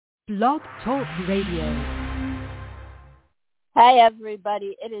Blog Talk Radio. Hi,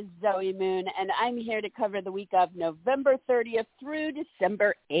 everybody. It is Zoe Moon, and I'm here to cover the week of November 30th through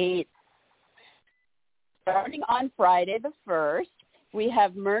December 8th. Starting on Friday the 1st, we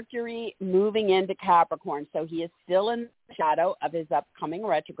have Mercury moving into Capricorn. So he is still in the shadow of his upcoming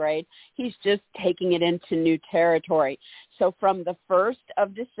retrograde. He's just taking it into new territory. So from the 1st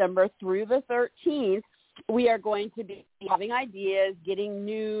of December through the 13th, we are going to be having ideas, getting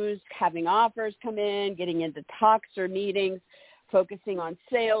news, having offers come in, getting into talks or meetings, focusing on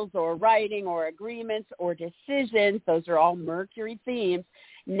sales or writing or agreements or decisions. Those are all Mercury themes,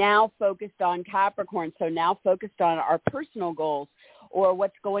 now focused on Capricorn. So now focused on our personal goals or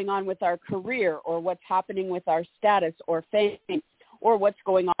what's going on with our career or what's happening with our status or fame or what's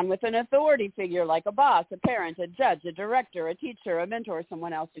going on with an authority figure like a boss, a parent, a judge, a director, a teacher, a mentor,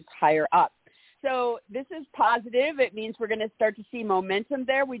 someone else who's higher up. So this is positive. It means we're going to start to see momentum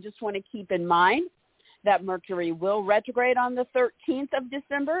there. We just want to keep in mind that Mercury will retrograde on the 13th of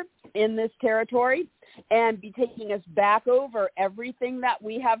December in this territory and be taking us back over everything that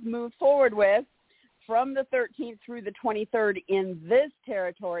we have moved forward with from the 13th through the 23rd in this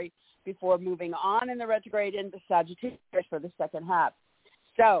territory before moving on in the retrograde into Sagittarius for the second half.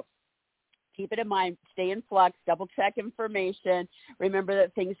 So keep it in mind, stay in flux, double check information. Remember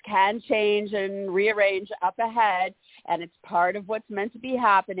that things can change and rearrange up ahead, and it's part of what's meant to be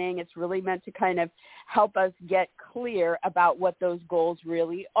happening. It's really meant to kind of help us get clear about what those goals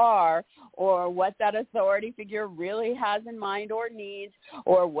really are or what that authority figure really has in mind or needs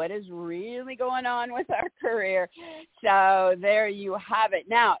or what is really going on with our career. So there you have it.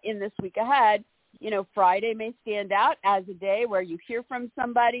 Now, in this week ahead, Friday may stand out as a day where you hear from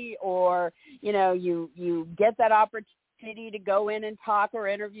somebody or, you get that opportunity to go in and talk or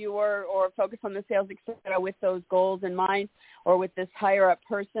interview or focus on the sales, et cetera, with those goals in mind or with this higher up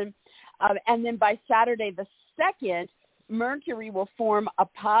person. And then by Saturday the 2nd, Mercury will form a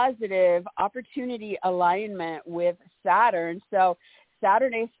positive opportunity alignment with Saturn. So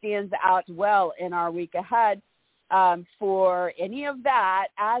Saturday stands out well in our week ahead for any of that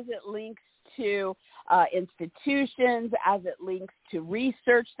as it links to institutions, as it links to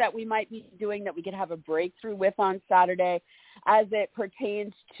research that we might be doing that we could have a breakthrough with on Saturday, as it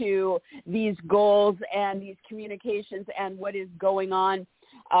pertains to these goals and these communications and what is going on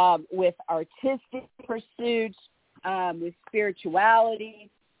with artistic pursuits, with spirituality,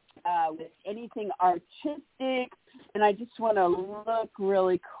 with anything artistic. And I just want to look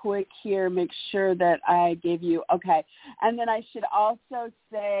really quick here, make sure that I gave you, okay. And then I should also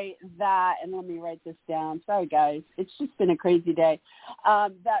say that, and let me write this down. Sorry, guys. It's just been a crazy day.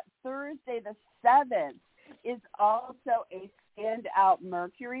 That Thursday the 7th is also a standout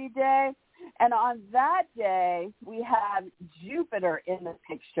Mercury day. And on that day, we have Jupiter in the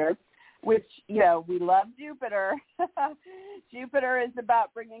picture, which, we love Jupiter. Jupiter is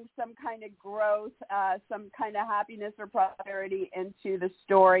about bringing some kind of growth, some kind of happiness or prosperity into the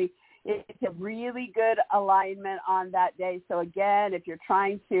story. It's a really good alignment on that day. So, again, if you're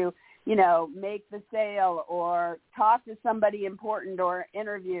trying to, make the sale or talk to somebody important or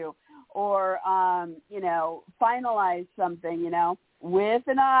interview or, finalize something, with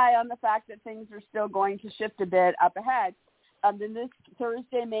an eye on the fact that things are still going to shift a bit up ahead, then this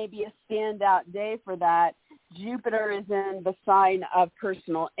Thursday may be a standout day for that. Jupiter is in the sign of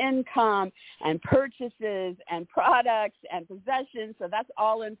personal income and purchases and products and possessions. So that's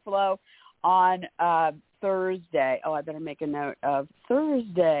all in flow on Thursday. Oh, I better make a note of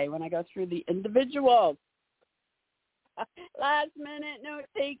Thursday when I go through the individuals. Last minute note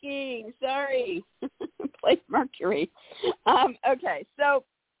taking. Sorry. Place Mercury. Okay, so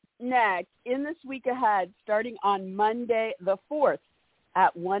next, in this week ahead, starting on Monday the 4th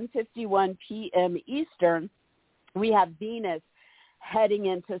at 1:51 p.m. Eastern, we have Venus heading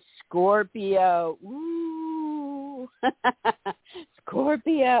into Scorpio. Ooh,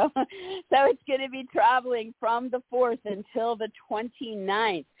 Scorpio. So it's going to be traveling from the 4th until the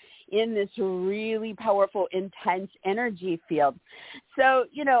 29th in this really powerful, intense energy field. So,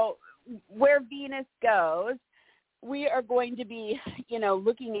 where Venus goes, we are going to be,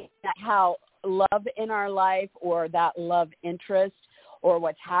 looking at how love in our life or that love interest or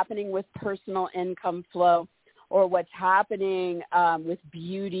what's happening with personal income flow or what's happening with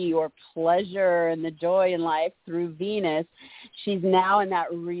beauty or pleasure and the joy in life through Venus. She's now in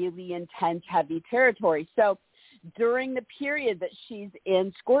that really intense, heavy territory. So during the period that she's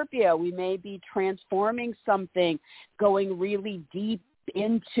in Scorpio, we may be transforming something, going really deep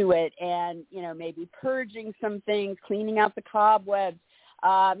into it and, maybe purging some things, cleaning out the cobwebs,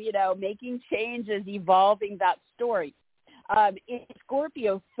 making changes, evolving that story. In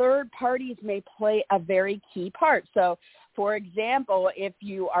Scorpio, third parties may play a very key part. So, for example, if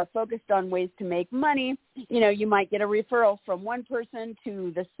you are focused on ways to make money, you might get a referral from one person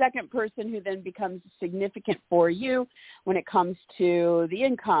to the second person who then becomes significant for you when it comes to the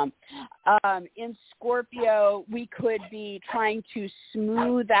income. In Scorpio, we could be trying to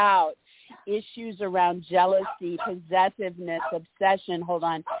smooth out issues around jealousy, possessiveness, obsession. Hold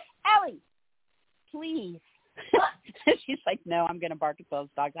on. Allie, please. She's like, no, I'm going to bark at those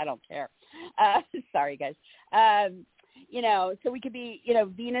dogs. I don't care. Sorry, guys. So we could be,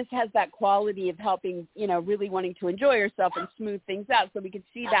 Venus has that quality of helping, really wanting to enjoy yourself and smooth things out. So we could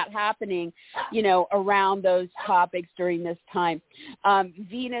see that happening, around those topics during this time.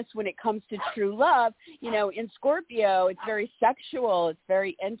 Venus, when it comes to true love, in Scorpio, it's very sexual. It's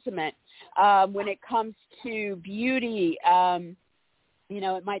very intimate. When it comes to beauty,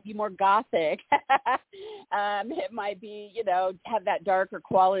 it might be more gothic. It might be, have that darker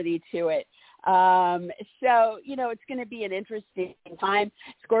quality to it. It's going to be an interesting time.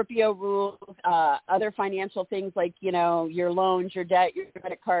 Scorpio rules other financial things like, your loans, your debt, your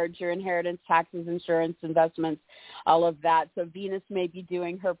credit cards, your inheritance, taxes, insurance, investments, all of that. So Venus may be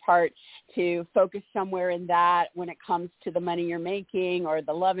doing her part to focus somewhere in that when it comes to the money you're making or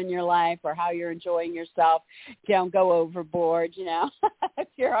the love in your life or how you're enjoying yourself. Don't go overboard, if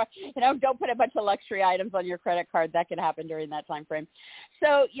you're, don't put a bunch of luxury items on your credit card. That could happen during that time frame.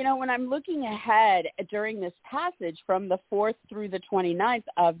 So, when I'm looking ahead during this passage from the 4th through the 29th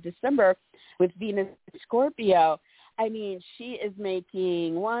of December with Venus Scorpio, I mean, she is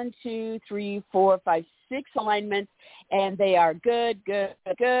making 1, 2, 3, 4, 5, 6 alignments, and they are good, good,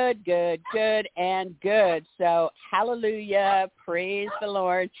 good, good, good, and good. So hallelujah, praise the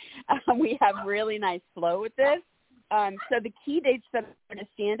Lord. We have really nice flow with this. So the key dates that are going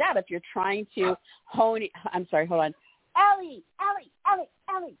to stand out if you're trying to hone it. I'm sorry, hold on. Allie.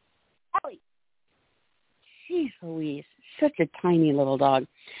 Jeez Louise, such a tiny little dog.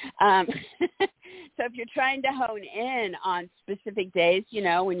 So if you're trying to hone in on specific days,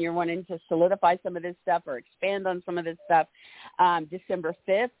 when you're wanting to solidify some of this stuff or expand on some of this stuff, December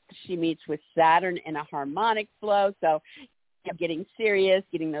 5th, she meets with Saturn in a harmonic flow. So getting serious,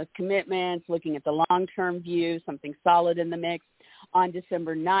 getting those commitments, looking at the long-term view, something solid in the mix. On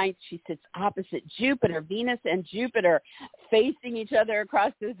December 9th, she sits opposite Jupiter, Venus and Jupiter facing each other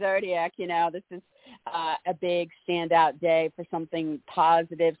across the zodiac. This is a big standout day for something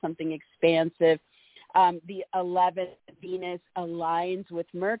positive, something expansive. The 11th, Venus aligns with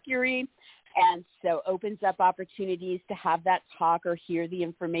Mercury, and so opens up opportunities to have that talk or hear the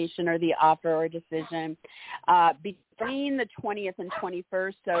information or the offer or decision. Between the 20th and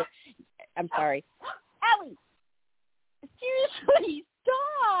 21st, so I'm sorry. Allie, seriously,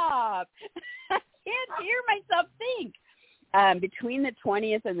 stop. I can't hear myself think. Between the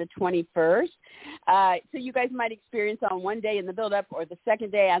 20th and the 21st. So you guys might experience on one day in the build-up or the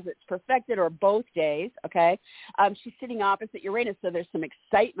second day as it's perfected or both days, okay? She's sitting opposite Uranus, so there's some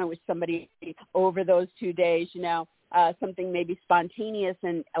excitement with somebody over those 2 days, something maybe spontaneous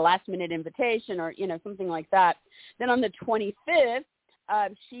and a last-minute invitation or, something like that. Then on the 25th,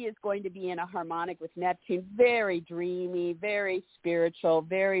 she is going to be in a harmonic with Neptune, very dreamy, very spiritual,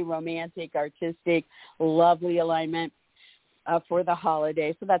 very romantic, artistic, lovely alignment. For the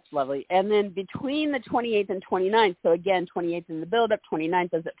holiday, so that's lovely. And then between the 28th and 29th, so again, 28th in the build-up,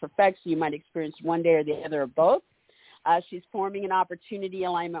 29th as it perfects, so you might experience one day or the other or both. She's forming an opportunity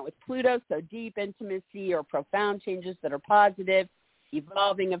alignment with Pluto, so deep intimacy or profound changes that are positive,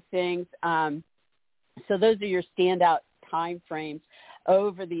 evolving of things. So those are your standout time frames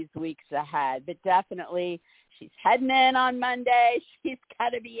over these weeks ahead. But definitely, she's heading in on Monday. She's got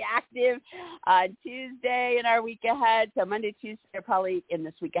to be active on Tuesday in our week ahead. So Monday, Tuesday are probably in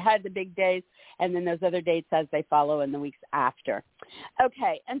this week ahead, the big days, and then those other dates as they follow in the weeks after.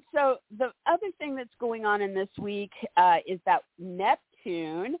 Okay, and so the other thing that's going on in this week is that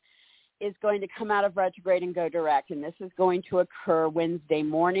Neptune is going to come out of retrograde and go direct, and this is going to occur Wednesday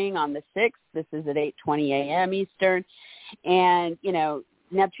morning on the 6th. This is at 8:20 a.m. Eastern, and,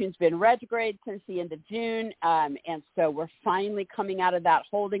 Neptune's been retrograde since the end of June, and so we're finally coming out of that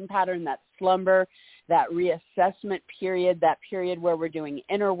holding pattern, that slumber, that reassessment period, that period where we're doing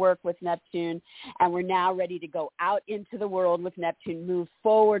inner work with Neptune, and we're now ready to go out into the world with Neptune, move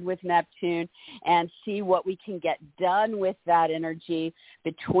forward with Neptune, and see what we can get done with that energy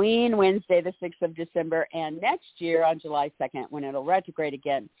between Wednesday, the 6th of December, and next year on July 2nd when it'll retrograde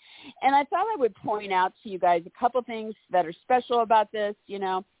again. And I thought I would point out to you guys a couple things that are special about this.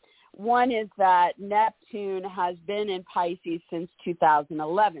 One is that Neptune has been in Pisces since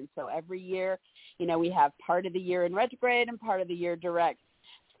 2011. So every year, we have part of the year in retrograde and part of the year direct.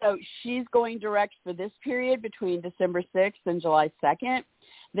 So she's going direct for this period between December 6th and July 2nd.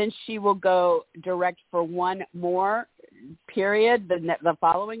 Then she will go direct for one more period the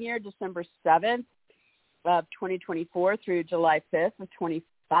following year, December 7th of 2024 through July 5th of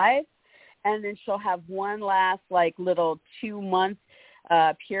 25. And then she'll have one last little 2-month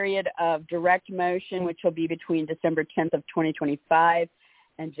period of direct motion, which will be between December 10th of 2025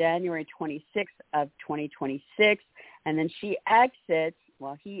 and January 26th of 2026. And then he exits,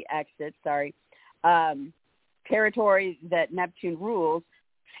 territory that Neptune rules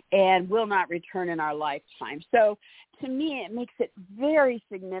and will not return in our lifetime. So to me, it makes it very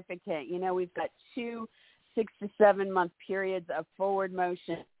significant. We've got 2 6 to 7 month periods of forward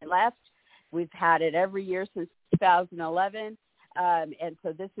motion left. We've had it every year since 2011. And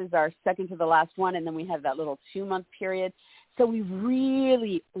so this is our second to the last one. And then we have that little 2-month period. So we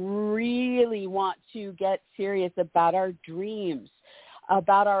really, really want to get serious about our dreams,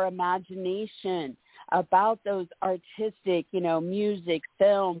 about our imagination, about those artistic, music,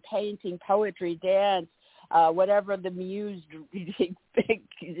 film, painting, poetry, dance, whatever the muse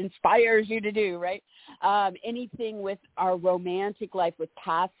inspires you to do, right? Anything with our romantic life, with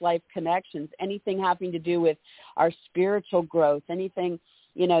past life connections, anything having to do with our spiritual growth, anything,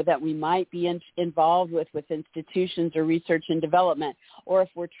 that we might be involved with institutions or research and development, or if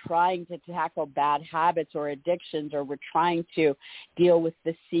we're trying to tackle bad habits or addictions, or we're trying to deal with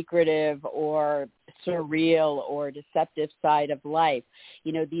the secretive or surreal or deceptive side of life.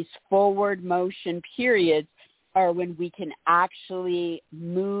 These forward motion periods are when we can actually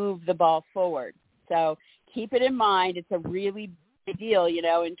move the ball forward. So keep it in mind. It's a really big deal. In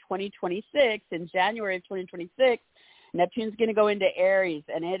 2026, in January of 2026, Neptune's going to go into Aries,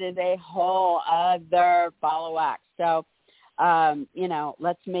 and it is a whole other follow act. So,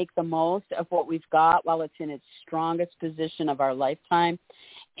 let's make the most of what we've got while it's in its strongest position of our lifetime.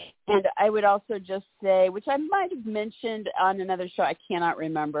 And I would also just say, which I might have mentioned on another show, I cannot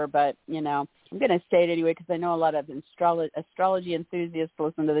remember, but, I'm going to say it anyway because I know a lot of astrology enthusiasts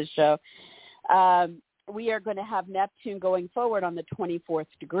listen to this show. We are going to have Neptune going forward on the 24th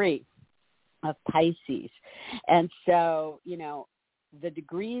degree of Pisces. And so, the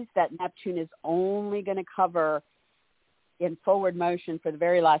degrees that Neptune is only going to cover in forward motion for the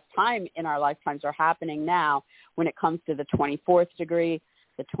very last time in our lifetimes are happening now when it comes to the 24th degree,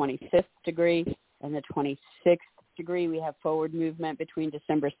 the 25th degree, and the 26th degree. We have forward movement between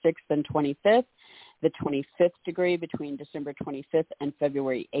December 6th and 25th, the 25th degree between December 25th and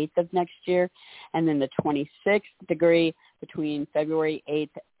February 8th of next year, and then the 26th degree between February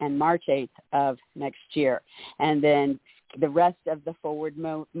 8th and March 8th of next year. And then the rest of the forward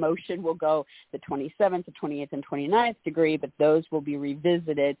motion will go the 27th, the 28th, and 29th degree, but those will be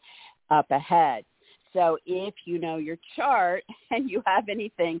revisited up ahead. So if you know your chart and you have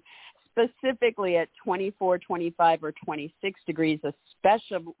anything specifically at 24, 25, or 26 degrees,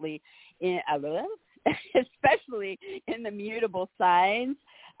 especially in the mutable signs,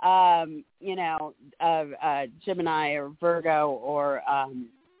 Gemini or Virgo or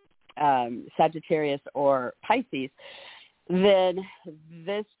Sagittarius or Pisces, then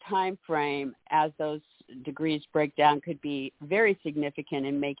this time frame, as those degrees break down, could be very significant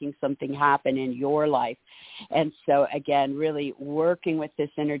in making something happen in your life. And so, again, really working with this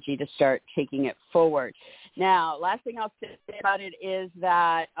energy to start taking it forward. Now, last thing I'll say about it is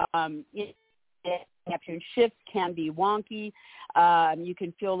that Neptune shifts can be wonky. You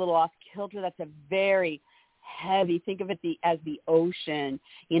can feel a little off kilter. That's a very heavy. Think of it as the ocean,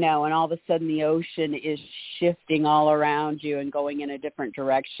 and all of a sudden the ocean is shifting all around you and going in a different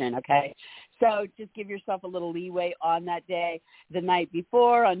direction, okay? So just give yourself a little leeway on that day. The night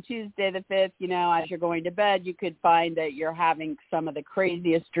before, on Tuesday the 5th, as you're going to bed, you could find that you're having some of the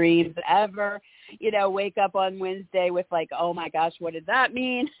craziest dreams ever. Wake up on Wednesday with oh my gosh, what did that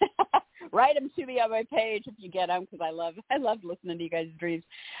mean? Write them to me on my page if you get them, because I love listening to you guys' dreams.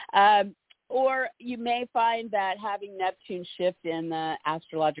 Or you may find that having Neptune shift in the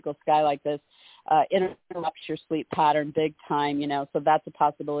astrological sky like this interrupts your sleep pattern big time, so that's a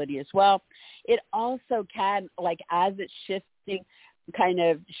possibility as well. It also can, as it's shifting, kind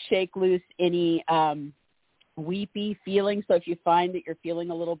of shake loose any weepy feelings. So if you find that you're feeling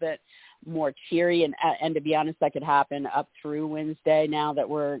a little bit more teary, and to be honest, that could happen up through Wednesday now that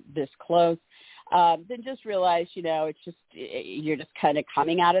we're this close, then just realize, it's just, you're just kind of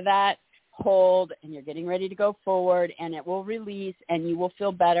coming out of that hold and you're getting ready to go forward, and it will release and you will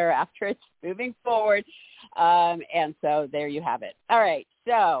feel better after it's moving forward. And so there you have it. All right.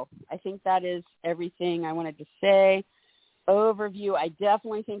 So I think that is everything I wanted to say. overview, I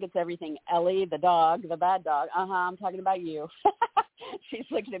definitely think it's everything. Ellie, the dog, the bad dog. I'm talking about you. She's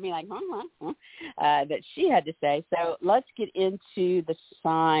looking at me like, that she had to say. So let's get into the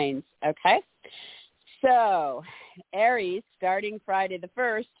signs, okay? So Aries, starting Friday the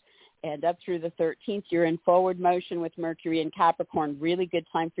 1st and up through the 13th, you're in forward motion with Mercury and Capricorn. Really good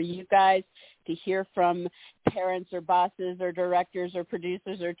time for you guys to hear from parents or bosses or directors or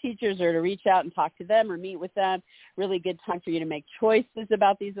producers or teachers, or to reach out and talk to them or meet with them. Really good time for you to make choices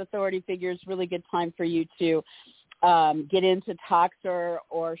about these authority figures. Really good time for you to get into talks or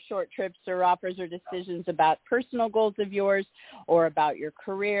short trips or offers or decisions about personal goals of yours or about your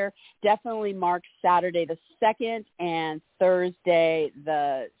career. Definitely mark Saturday the 2nd and Thursday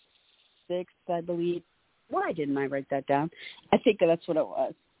the 6th, I believe. Why didn't I write that down? I think that's what it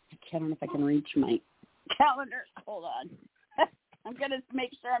was. I don't know if I can reach my calendar. Hold on. I'm going to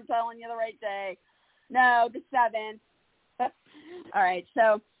make sure I'm telling you the right day. No, the 7th. All right,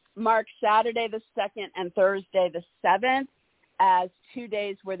 so mark Saturday the 2nd and Thursday the 7th as 2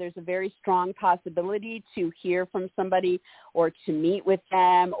 days where there's a very strong possibility to hear from somebody or to meet with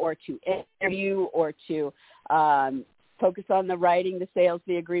them or to interview or to focus on the writing, the sales,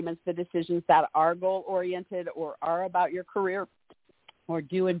 the agreements, the decisions that are goal-oriented or are about your career or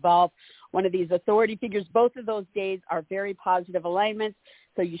do involve one of these authority figures. Both of those days are very positive alignments,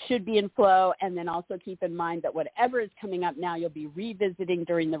 so you should be in flow. And then also keep in mind that whatever is coming up now, you'll be revisiting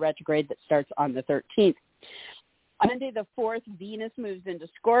during the retrograde that starts on the 13th. On Monday the 4th, Venus moves into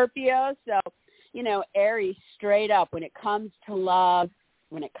Scorpio. So, Aries, straight up, when it comes to love,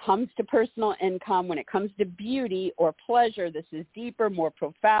 when it comes to personal income, when it comes to beauty or pleasure, this is deeper, more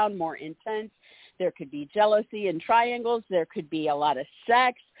profound, more intense. There could be jealousy and triangles. There could be a lot of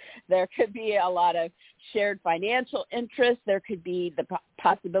sex. There could be a lot of shared financial interests. There could be the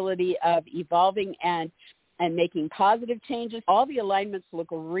possibility of evolving and making positive changes. All the alignments look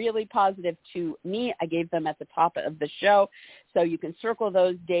really positive to me. I gave them at the top of the show, so you can circle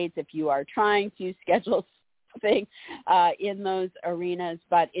those dates if you are trying to schedule something in those arenas.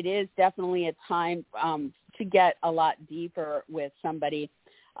 But it is definitely a time to get a lot deeper with somebody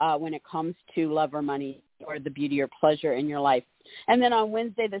when it comes to love or money or the beauty or pleasure in your life. And then on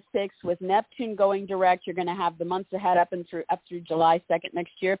Wednesday the 6th, with Neptune going direct, you're going to have the months ahead up through July 2nd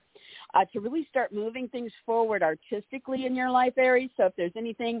next year to really start moving things forward artistically in your life, Aries. So if there's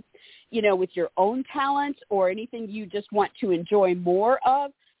anything, with your own talent or anything you just want to enjoy more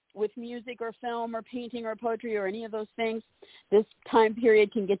of with music or film or painting or poetry or any of those things, this time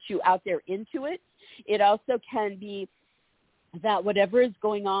period can get you out there into it. It also can be that whatever is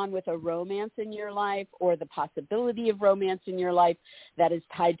going on with a romance in your life or the possibility of romance in your life that is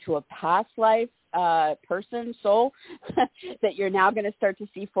tied to a past life person, soul, that you're now going to start to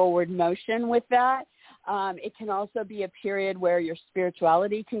see forward motion with that. It can also be a period where your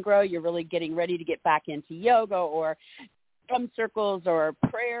spirituality can grow. You're really getting ready to get back into yoga or drum circles or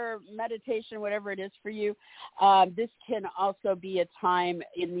prayer, meditation, whatever it is for you. This can also be a time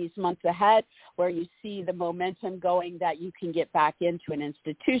in these months ahead where you see the momentum going that you can get back into an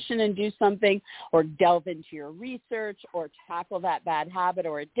institution and do something or delve into your research or tackle that bad habit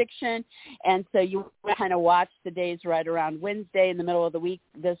or addiction. And so you kind of watch the days right around Wednesday in the middle of the week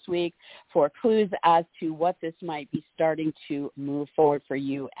this week for clues as to what this might be starting to move forward for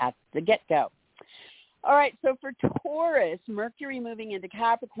you at the get-go. All right, so for Taurus, Mercury moving into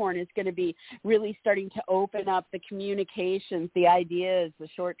Capricorn is going to be really starting to open up the communications, the ideas, the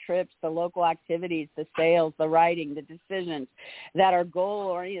short trips, the local activities, the sales, the writing, the decisions that are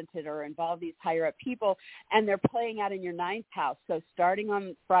goal-oriented or involve these higher-up people, and they're playing out in your 9th house. So starting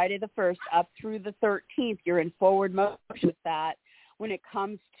on Friday the 1st up through the 13th, you're in forward motion with that. When it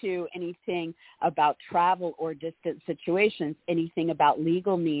comes to anything about travel or distant situations, anything about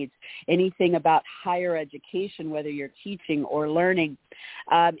legal needs, anything about higher education, whether you're teaching or learning,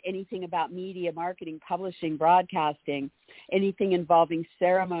 anything about media, marketing, publishing, broadcasting, anything involving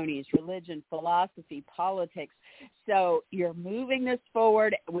ceremonies, religion, philosophy, politics. So you're moving this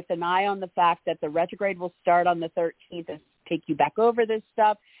forward with an eye on the fact that the retrograde will start on the 13th and take you back over this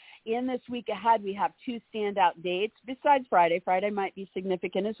stuff. In this week ahead, we have 2 standout dates besides Friday. Friday might be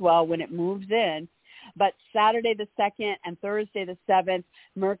significant as well when it moves in. But Saturday the 2nd and Thursday the 7th,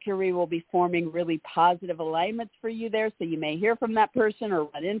 Mercury will be forming really positive alignments for you there. So you may hear from that person or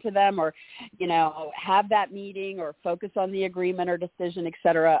run into them or, have that meeting or focus on the agreement or decision, et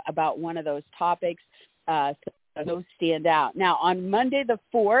cetera, about one of those topics. So those stand out. Now, on Monday the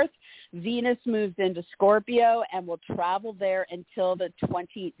 4th, Venus moves into Scorpio and will travel there until the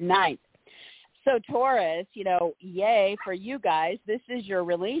 29th. So Taurus, yay for you guys. This is your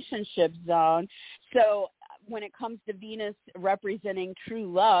relationship zone. So when it comes to Venus representing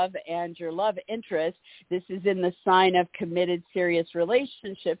true love and your love interest, this is in the sign of committed, serious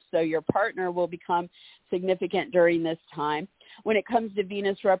relationships, so your partner will become significant during this time. When it comes to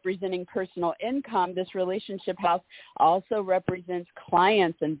Venus representing personal income, this relationship house also represents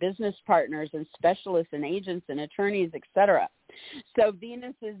clients and business partners and specialists and agents and attorneys, etc. So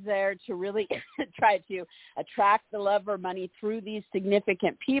Venus is there to really try to attract the love or money through these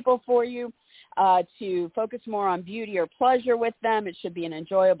significant people for you, to focus more on beauty or pleasure with them. It should be an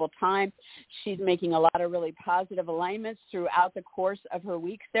enjoyable time. She's making a lot of really positive alignments throughout the course of her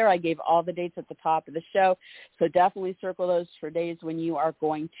weeks there. I gave all the dates at the top of the show, so definitely circle those for days when you are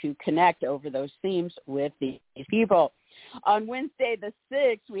going to connect over those themes with these people. On Wednesday the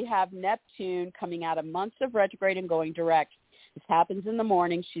 6th, we have Neptune coming out of months of retrograde and going direct. This happens in the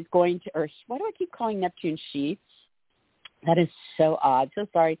morning. She's going to, or why do I keep calling Neptune she? That is so odd. So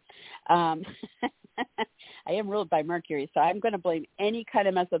sorry. I am ruled by Mercury, so I'm going to blame any kind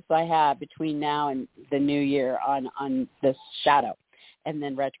of mess-ups I have between now and the new year on this shadow and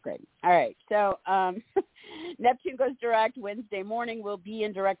then retrograde. All right, so Neptune goes direct Wednesday morning. We'll be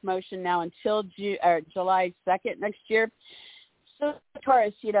in direct motion now until July 2nd next year. So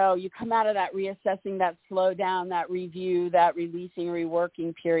Taurus, you come out of that reassessing, that slowdown, that review, that releasing,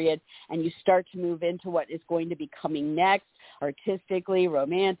 reworking period, and you start to move into what is going to be coming next, artistically,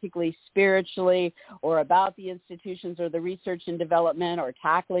 romantically, spiritually, or about the institutions or the research and development or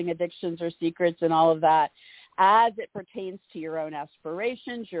tackling addictions or secrets and all of that. As it pertains to your own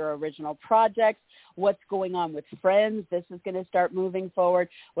aspirations, your original projects, what's going on with friends, this is going to start moving forward,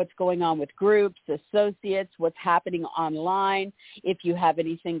 what's going on with groups, associates, what's happening online, if you have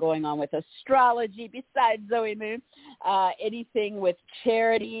anything going on with astrology besides Zoe Moon, anything with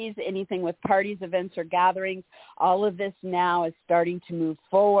charities, anything with parties, events, or gatherings, all of this now is starting to move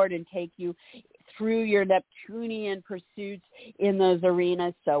forward and take you through your Neptunian pursuits in those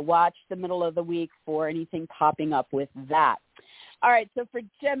arenas. So watch the middle of the week for anything popping up with that. All right, so for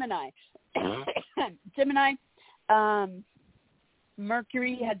Gemini,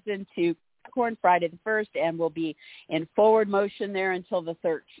 Mercury heads into Capricorn Friday the 1st and will be in forward motion there until the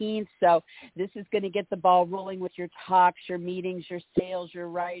 13th. So this is going to get the ball rolling with your talks, your meetings, your sales, your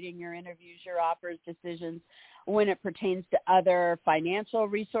writing, your interviews, your offers, decisions, when it pertains to other financial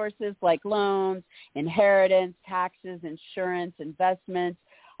resources like loans, inheritance, taxes, insurance, investments,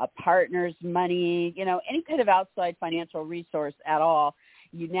 a partner's money, any kind of outside financial resource at all.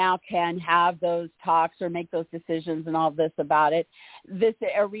 You now can have those talks or make those decisions and all of this about it. This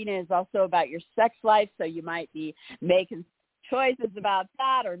arena is also about your sex life, so you might be making choices about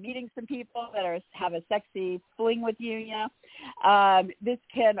that or meeting some people that have a sexy fling with you, This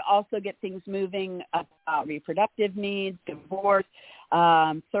can also get things moving about reproductive needs, divorce,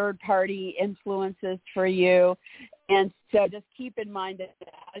 third-party influences for you. And so just keep in mind that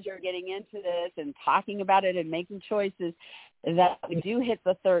as you're getting into this and talking about it and making choices, that we do hit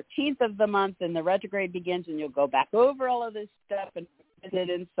the 13th of the month and the retrograde begins, and you'll go back over all of this stuff and visit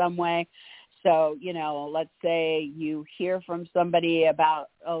in some way. So, let's say you hear from somebody about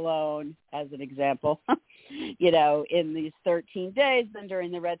a loan, as an example, in these 13 days, then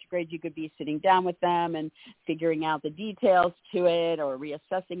during the retrograde, you could be sitting down with them and figuring out the details to it or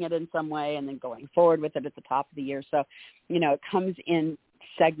reassessing it in some way and then going forward with it at the top of the year. So, it comes in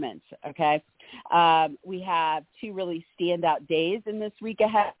segments, okay? We have two really standout days in this week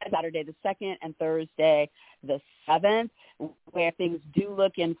ahead, Saturday the 2nd and Thursday the 7th, where things do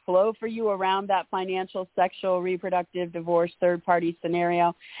look in flow for you around that financial, sexual, reproductive, divorce, third-party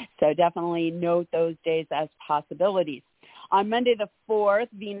scenario. So definitely note those days as possibilities. On Monday the 4th,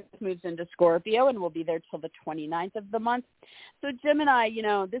 Venus moves into Scorpio and will be there till the 29th of the month. So Gemini,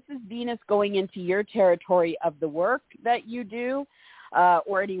 this is Venus going into your territory of the work that you do,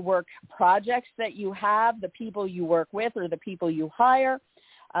 or any work projects that you have, the people you work with or the people you hire,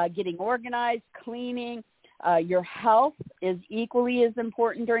 getting organized, cleaning. Your health is equally as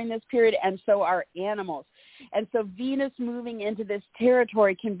important during this period, and so are animals. And so Venus moving into this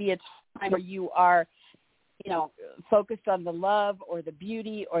territory can be a time where you are, focused on the love or the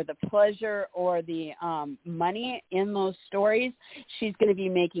beauty or the pleasure or the money in those stories. She's going to be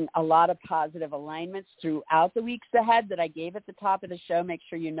making a lot of positive alignments throughout the weeks ahead that I gave at the top of the show. Make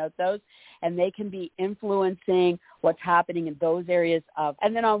sure you note those, and they can be influencing what's happening in those areas of.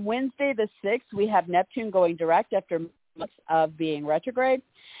 And then on Wednesday the 6th, we have Neptune going direct after months of being retrograde.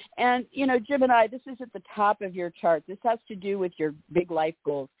 And, Gemini, this is at the top of your chart. This has to do with your big life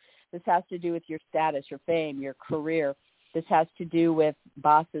goals. This has to do with your status, your fame, your career. This has to do with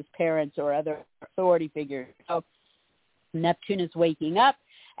bosses, parents, or other authority figures. So Neptune is waking up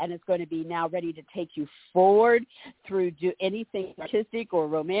and it's going to be now ready to take you forward through do anything artistic or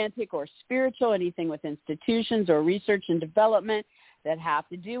romantic or spiritual, anything with institutions or research and development that have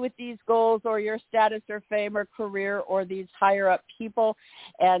to do with these goals or your status or fame or career or these higher up people.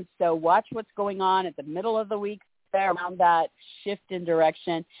 And so watch what's going on at the middle of the week there around that shift in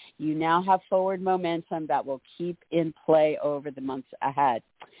direction. You now have forward momentum that will keep in play over the months ahead.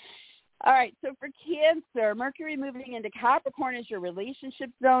 All right, so for Cancer, Mercury moving into Capricorn is your relationship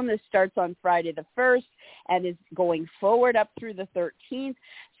zone. This starts on Friday the 1st and is going forward up through the 13th.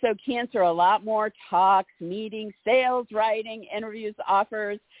 So Cancer, a lot more talks, meetings, sales, writing, interviews,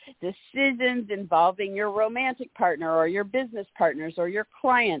 offers, decisions involving your romantic partner or your business partners or your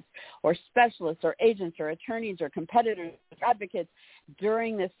clients or specialists or agents or attorneys or competitors, advocates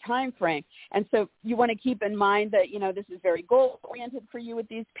during this time frame. And so you want to keep in mind that, this is very goal-oriented for you with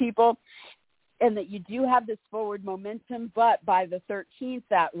these people, and that you do have this forward momentum, but by the 13th,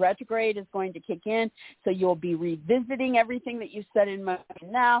 that retrograde is going to kick in, so you'll be revisiting everything that you set in motion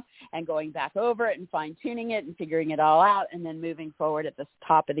now and going back over it and fine-tuning it and figuring it all out and then moving forward at the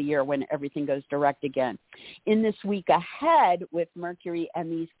top of the year when everything goes direct again. In this week ahead with Mercury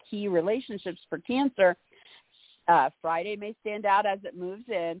and these key relationships for Cancer, Friday may stand out as it moves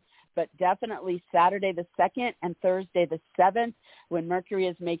in, but definitely Saturday the 2nd and Thursday the 7th, when Mercury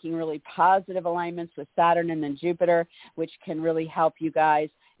is making really positive alignments with Saturn and then Jupiter, which can really help you guys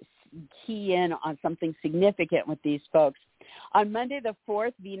key in on something significant with these folks. On Monday the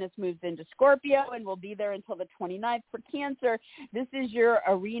 4th, Venus moves into Scorpio and will be there until the 29th for Cancer. This is your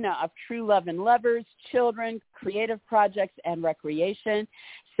arena of true love and lovers, children, creative projects, and recreation.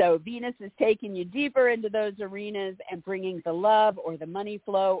 So Venus is taking you deeper into those arenas and bringing the love or the money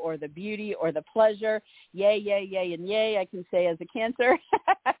flow or the beauty or the pleasure. Yay, yay, yay, and yay, I can say as a Cancer.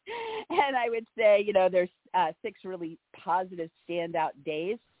 And I would say, there's 6 really positive standout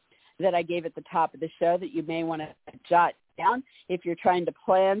days that I gave at the top of the show that you may want to jot down if you're trying to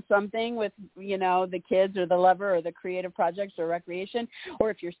plan something with, the kids or the lover or the creative projects or recreation, or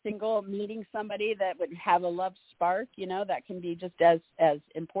if you're single, meeting somebody that would have a love spark, that can be just as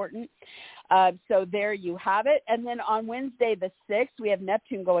important. So there you have it. And then on Wednesday, the 6th, we have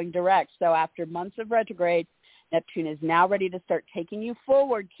Neptune going direct. So after months of retrograde, Neptune is now ready to start taking you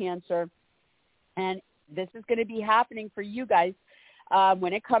forward, Cancer. And this is going to be happening for you guys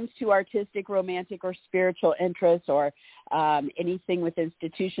when it comes to artistic, romantic, or spiritual interests, or anything with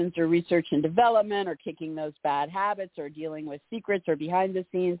institutions or research and development, or kicking those bad habits, or dealing with secrets or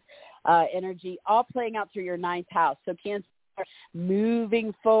behind-the-scenes energy, all playing out through your 9th house. So Cancer,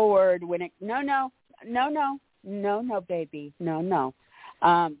 moving forward when it, no, baby, no.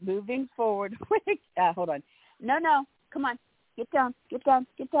 Moving forward when it, hold on. No, come on, get down.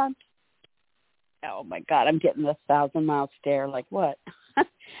 Oh, my God, I'm getting the 1,000-mile stare. Like what?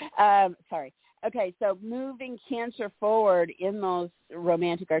 Sorry. Okay, so moving Cancer forward in those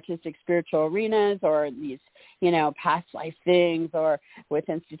romantic, artistic, spiritual arenas, or these, past life things, or with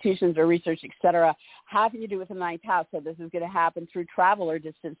institutions or research, et cetera, having to do with the 9th house. So this is going to happen through travel or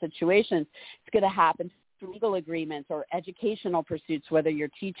distant situations. It's going to happen through legal agreements or educational pursuits, whether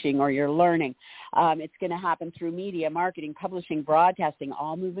you're teaching or you're learning. It's going to happen through media, marketing, publishing, broadcasting,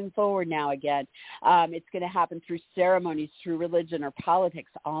 all moving forward now again. It's going to happen through ceremonies, through religion or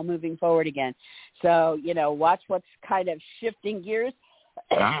politics, all moving forward again. So, watch what's kind of shifting gears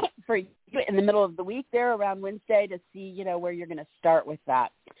for you in the middle of the week there around Wednesday to see, where you're going to start with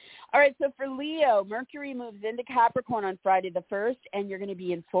that. All right, so for Leo, Mercury moves into Capricorn on Friday the 1st, and you're going to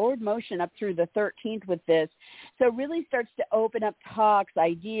be in forward motion up through the 13th with this. So it really starts to open up talks,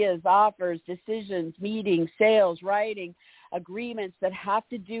 ideas, offers, decisions, meetings, sales, writing, agreements that have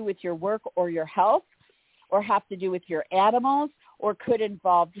to do with your work or your health, or have to do with your animals, or could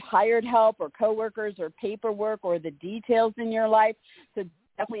involve hired help or coworkers or paperwork or the details in your life. So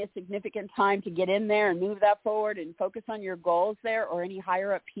definitely a significant time to get in there and move that forward and focus on your goals there or any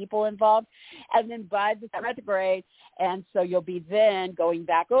higher up people involved. And then by the retrograde, and so you'll be then going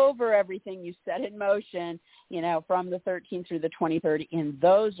back over everything you set in motion, from the 13th through the 23rd in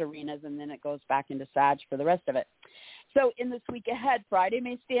those arenas, and then it goes back into Sag for the rest of it. So in this week ahead, Friday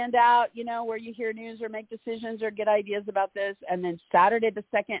may stand out, where you hear news or make decisions or get ideas about this. And then Saturday the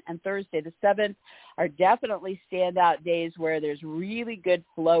 2nd and Thursday the 7th are definitely standout days where there's really good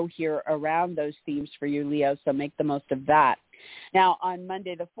flow here around those themes for you, Leo. So make the most of that. Now, on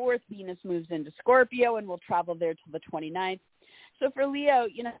Monday the 4th, Venus moves into Scorpio and will travel there till the 29th. So for Leo,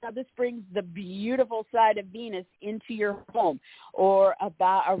 this brings the beautiful side of Venus into your home or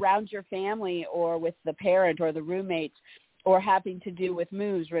around your family or with the parent or the roommates. or having to do with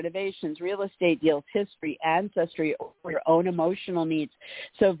moves, renovations, real estate deals, history, ancestry, or your own emotional needs.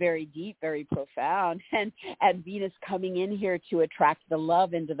 So very deep, very profound. And Venus coming in here to attract the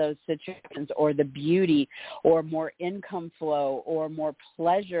love into those situations, or the beauty, or more income flow, or more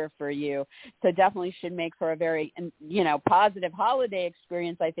pleasure for you. So definitely should make for a very, positive holiday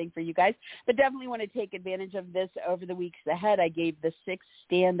experience, I think, for you guys. But definitely want to take advantage of this over the weeks ahead. I gave the 6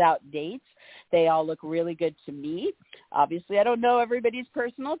 standout dates. They all look really good to me. Obviously, I don't know everybody's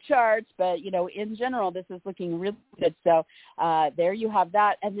personal charts, but, in general, this is looking really good. So there you have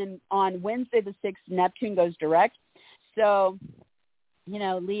that. And then on Wednesday the 6th, Neptune goes direct. So,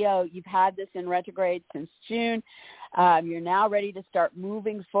 Leo, you've had this in retrograde since June. You're now ready to start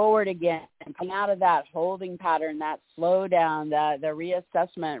moving forward again and come out of that holding pattern, that slowdown, the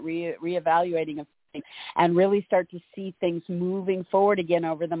reassessment, reevaluating of things, and really start to see things moving forward again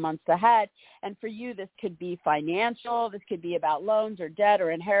over the months ahead. And for you, this could be financial. This could be about loans or debt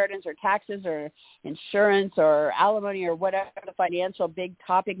or inheritance or taxes or insurance or alimony or whatever the financial big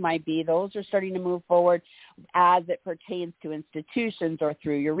topic might be. Those are starting to move forward as it pertains to institutions or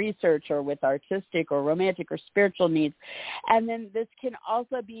through your research or with artistic or romantic or spiritual needs. And then this can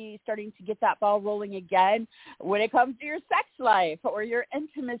also be starting to get that ball rolling again when it comes to your sex life or your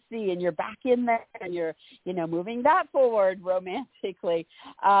intimacy, and you're back in there and you're, moving that forward romantically.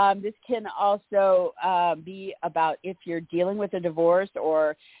 This can also be about if you're dealing with a divorce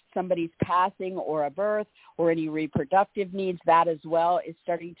or somebody's passing or a birth or any reproductive needs. That as well is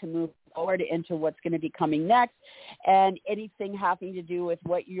starting to move forward into what's going to be coming next, and anything having to do with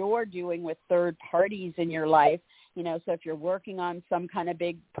what you're doing with third parties in your life. So if you're working on some kind of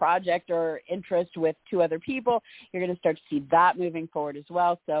big project or interest with 2 other people, you're going to start to see that moving forward as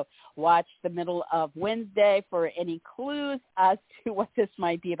well. So watch the middle of Wednesday for any clues as to what this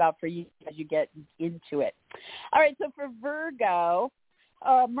might be about for you as you get into it. All right, so for Virgo,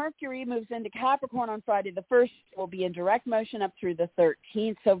 Mercury moves into Capricorn on Friday the 1st. Will be in direct motion up through the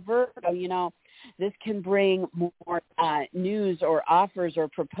 13th. So Virgo, this can bring more news or offers or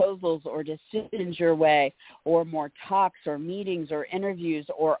proposals or decisions your way, or more talks or meetings or interviews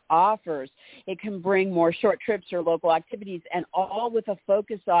or offers. It can bring more short trips or local activities, and all with a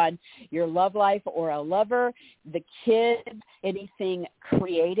focus on your love life or a lover, the kids, anything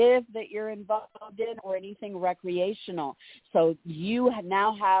creative that you're involved in, or anything recreational. So you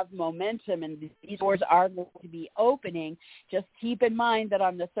now have momentum, and these doors are going to be opening. Just keep in mind that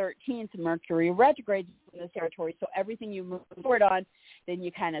on the 13th, Mercury retrogrades in this territory, so everything you move forward on, then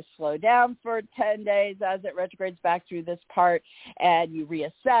you kind of slow down for 10 days as it retrogrades back through this part, and you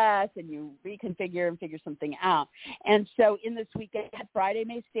reassess and you reconfigure and figure something out. And so in this weekend, Friday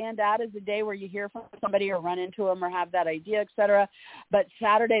may stand out as a day where you hear from somebody or run into them or have that idea, etc. But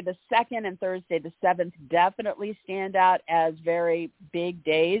Saturday the 2nd and Thursday the 7th definitely stand out as very big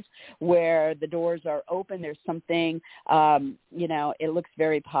days where the doors are open. There's something, it looks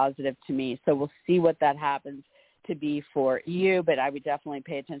very positive to me. So we'll see what that happens to be for you, but I would definitely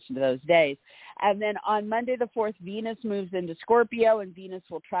pay attention to those days. And then on Monday the 4th, Venus moves into Scorpio, and Venus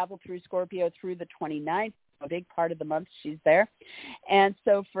will travel through Scorpio through the 29th, a big part of the month she's there. And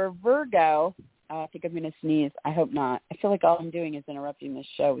so for Virgo, I think I'm going to sneeze. I hope not. I feel like all I'm doing is interrupting this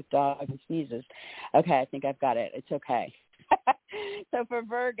show with dogs and sneezes. Okay, I think I've got it. It's okay. So for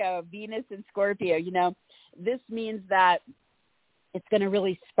Virgo, Venus and Scorpio, this means that it's going to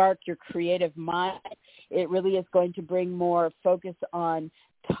really spark your creative mind. It really is going to bring more focus on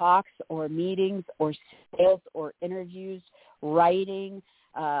talks or meetings or sales or interviews, writing,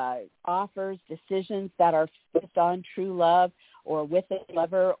 offers, decisions that are focused on true love or with a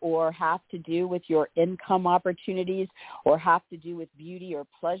lover, or have to do with your income opportunities, or have to do with beauty or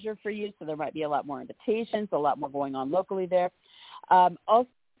pleasure for you. So there might be a lot more invitations, a lot more going on locally there. Also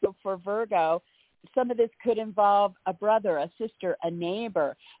for Virgo, some of this could involve a brother, a sister, a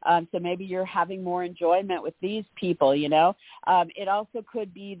neighbor. So maybe you're having more enjoyment with these people, It also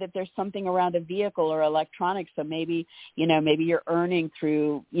could be that there's something around a vehicle or electronics. So maybe you're earning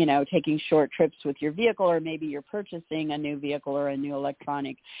through, taking short trips with your vehicle, or maybe you're purchasing a new vehicle or a new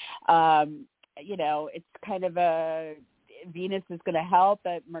electronic. It's kind of Venus is going to help,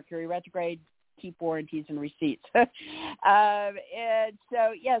 but Mercury retrograde, keep warranties and receipts. And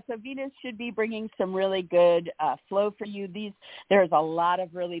so Venus should be bringing some really good flow for you. There's a lot of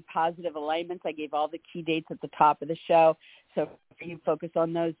really positive alignments. I gave all the key dates at the top of the show. So you focus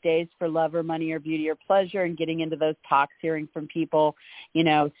on those days for love or money or beauty or pleasure, and getting into those talks, hearing from people,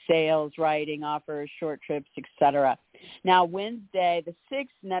 sales, writing, offers, short trips, etc. Now, Wednesday, the 6th,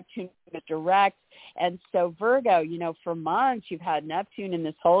 Neptune goes direct. And so Virgo, for months you've had Neptune in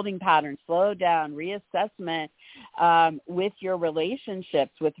this holding pattern, slow down, reassessment with your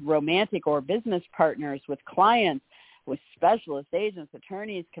relationships, with romantic or business partners, with clients, with specialists, agents,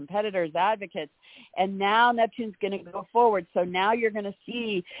 attorneys, competitors, advocates. And now Neptune's going to go forward. So now you're going to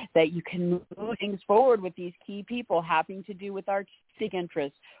see that you can move things forward with these key people having to do with artistic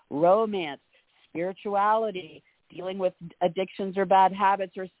interests, romance, spirituality, dealing with addictions or bad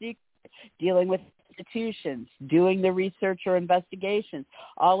habits or secrets, dealing with institutions, doing the research or investigations.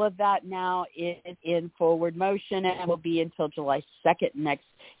 All of that now is in forward motion and will be until July 2nd next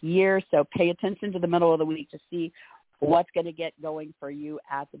year. So pay attention to the middle of the week to see what's going to get going for you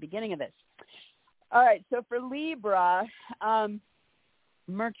at the beginning of this. All right, so for Libra,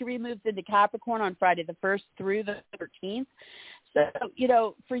 Mercury moves into Capricorn on Friday the 1st through the 13th.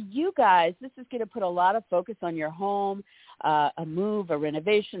 So, for you guys, this is going to put a lot of focus on your home, a move, a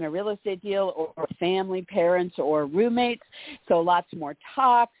renovation, a real estate deal, or family, parents, or roommates. So lots more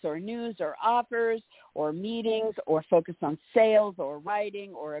talks or news or offers or meetings or focus on sales or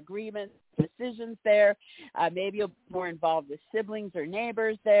writing or agreements, decisions there. Maybe you'll be more involved with siblings or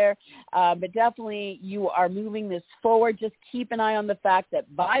neighbors there. But definitely you are moving this forward. Just keep an eye on the fact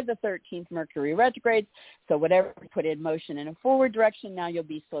that by the 13th, Mercury retrogrades. So whatever you put in motion in a forward direction, now you'll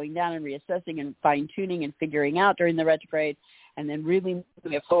be slowing down and reassessing and fine-tuning and figuring out during the retrograde, and then really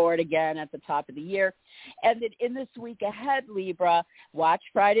moving it forward again at the top of the year. And then in this week ahead, Libra, watch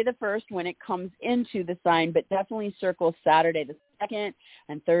Friday the 1st when it comes into the sign, but definitely circle Saturday the 2nd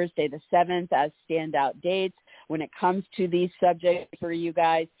and Thursday the 7th as standout dates when it comes to these subjects for you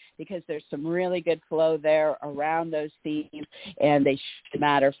guys, because there's some really good flow there around those themes, and they should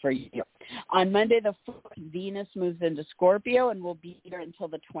matter for you. On Monday the 4th, Venus moves into Scorpio and will be here until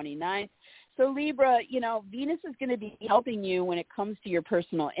the 29th. So Libra, Venus is going to be helping you when it comes to your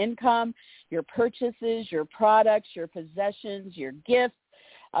personal income, your purchases, your products, your possessions, your gifts,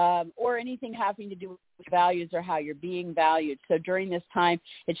 or anything having to do with values or how you're being valued. So during this time,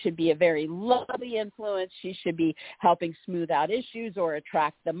 it should be a very lovely influence. She should be helping smooth out issues or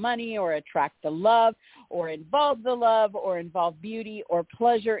attract the money or attract the love or involve the love or involve beauty or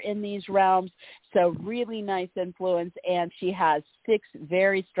pleasure in these realms. So really nice influence. And she has 6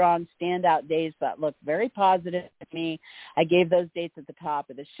 very strong standout days that look very positive to me. I gave those dates at the top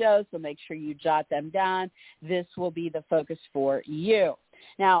of the show, so make sure you jot them down. This will be the focus for you.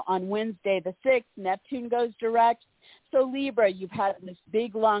 Now, on Wednesday the 6th, Neptune goes direct. So Libra, you've had this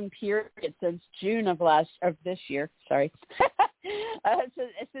big, long period since June of this year, since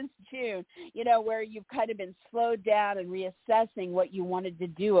June, where you've kind of been slowed down and reassessing what you wanted to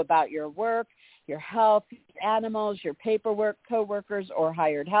do about your work, your health, your animals, your paperwork, coworkers, or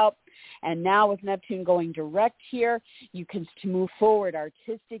hired help. And now with Neptune going direct here, you can move forward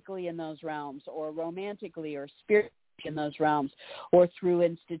artistically in those realms, or romantically or spiritually in those realms, or through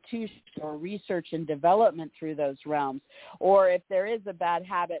institutions or research and development through those realms. Or if there is a bad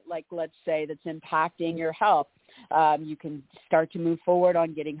habit, like let's say that's impacting your health, you can start to move forward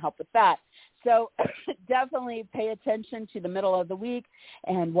on getting help with that. So definitely pay attention to the middle of the week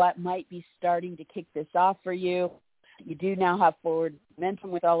and what might be starting to kick this off for you. You do now have forward momentum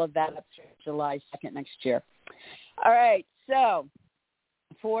with all of that up to July 2nd next year. All right, so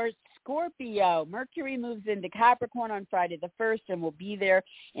for Scorpio, Mercury moves into Capricorn on Friday the 1st and will be there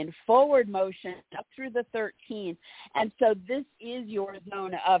in forward motion up through the 13th. And so this is your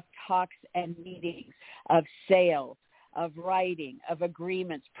zone of talks and meetings, of sales, of writing, of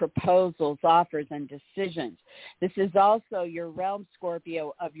agreements, proposals, offers, and decisions. This is also your realm,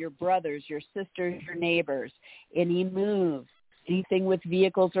 Scorpio, of your brothers, your sisters, your neighbors, any moves, anything with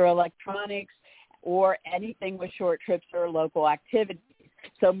vehicles or electronics, or anything with short trips or local activities.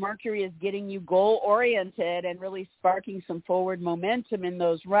 So Mercury is getting you goal-oriented and really sparking some forward momentum in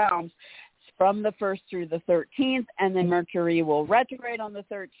those realms from the 1st through the 13th, and then Mercury will retrograde on the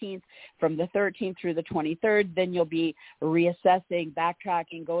 13th, from the 13th through the 23rd. Then you'll be reassessing,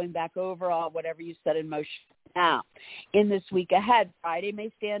 backtracking, going back over all whatever you set in motion now. In this week ahead, Friday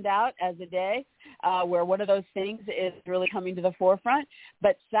may stand out as a day where one of those things is really coming to the forefront,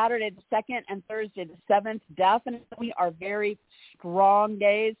 but Saturday the 2nd and Thursday the 7th definitely are very strong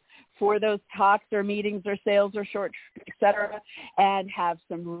days for those talks or meetings or sales or short trips, et cetera, and have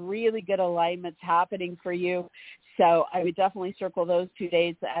some really good alignments happening for you. So I would definitely circle those 2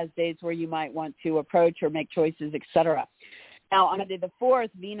 days as days where you might want to approach or make choices, et cetera. Now, on Monday the 4th,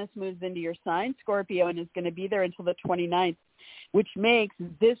 Venus moves into your sign, Scorpio, and is going to be there until the 29th, which makes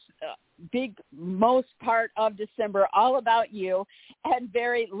this most part of December all about you and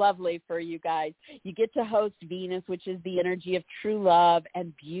very lovely for you guys. You get to host Venus, which is the energy of true love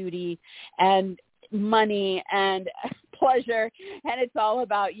and beauty and money and pleasure, and it's all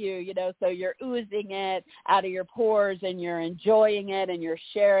about you, so you're oozing it out of your pores and you're enjoying it and you're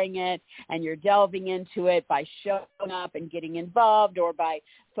sharing it and you're delving into it by showing up and getting involved or by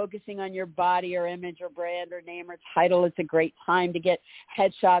focusing on your body or image or brand or name or title. It's a great time to get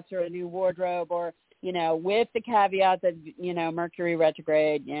headshots or a new wardrobe or with the caveat that, Mercury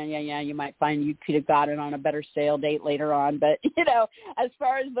retrograde, you might find you could have got it on a better sale date later on. But, as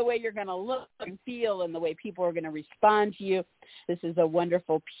far as the way you're going to look and feel and the way people are going to respond to you, this is a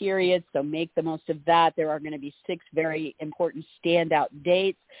wonderful period. So make the most of that. There are going to be 6 very important standout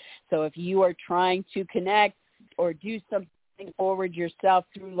dates. So if you are trying to connect or do something forward yourself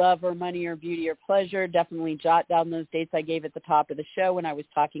through love or money or beauty or pleasure, definitely jot down those dates I gave at the top of the show when I was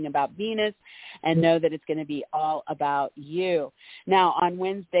talking about Venus, and know that it's going to be all about you. Now, on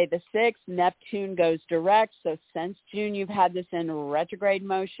Wednesday the 6th, Neptune goes direct. So since June, you've had this in retrograde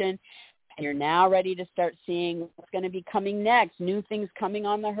motion, and you're now ready to start seeing what's going to be coming next, new things coming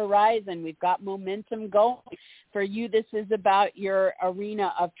on the horizon. We've got momentum going. For you, this is about your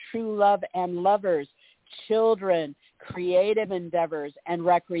arena of true love and lovers, children, creative endeavors, and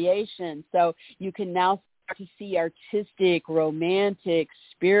recreation. So you can now start to see artistic, romantic,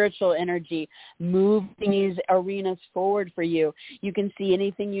 spiritual energy moving these arenas forward for you. You can see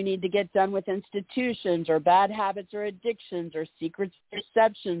anything you need to get done with institutions or bad habits or addictions or secret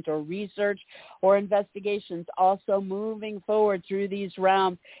perceptions or research or investigations also moving forward through these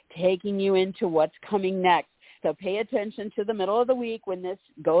realms, taking you into what's coming next. So pay attention to the middle of the week when this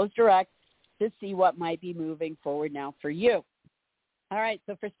goes direct to see what might be moving forward now for you. All right,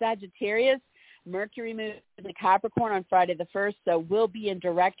 so for Sagittarius, Mercury moves into Capricorn on Friday the 1st, so we'll be in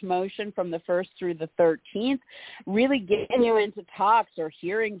direct motion from the 1st through the 13th, really getting you into talks or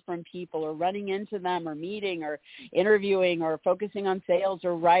hearing from people or running into them or meeting or interviewing or focusing on sales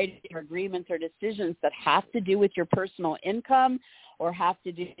or writing or agreements or decisions that have to do with your personal income or have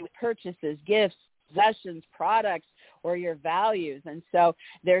to do with purchases, gifts, possessions, products, or your values. And so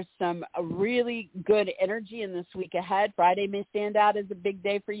there's some really good energy in this week ahead. Friday may stand out as a big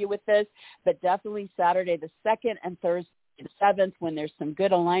day for you with this, but definitely Saturday the 2nd and Thursday the 7th, when there's some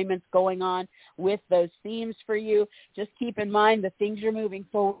good alignments going on with those themes for you. Just keep in mind the things you're moving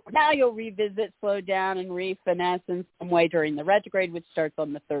forward. Now you'll revisit, slow down, and refinesse in some way during the retrograde, which starts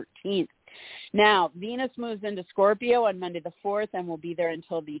on the 13th. Now, Venus moves into Scorpio on Monday the 4th and will be there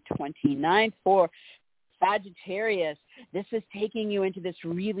until the 29th. For Sagittarius, this is taking you into this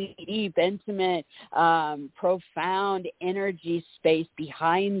really deep, intimate, profound energy space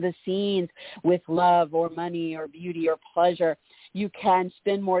behind the scenes with love or money or beauty or pleasure. You can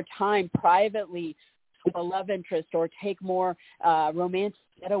spend more time privately with a love interest or take more romantic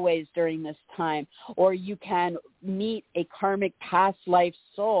getaways during this time, or you can meet a karmic past life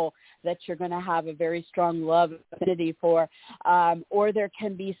soul that you're going to have a very strong love affinity for, or there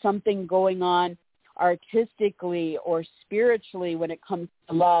can be something going on artistically or spiritually when it comes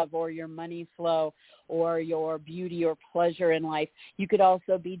to love or your money flow or your beauty or pleasure in life. You could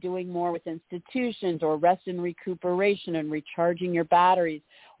also be doing more with institutions or rest and recuperation and recharging your batteries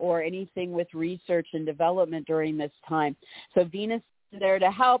or anything with research and development during this time. So Venus is there to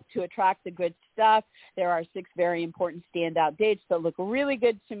help to attract the good stuff. There are 6 very important standout dates that look really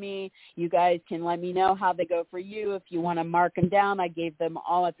good to me. You guys can let me know how they go for you. If you want to mark them down, I gave them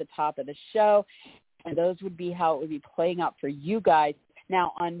all at the top of the show. And those would be how it would be playing out for you guys.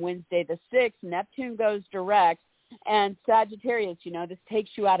 Now, on Wednesday the 6th, Neptune goes direct. And Sagittarius, this takes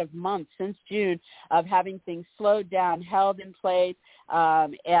you out of months since June of having things slowed down, held in place,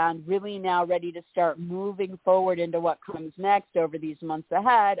 and really now ready to start moving forward into what comes next over these months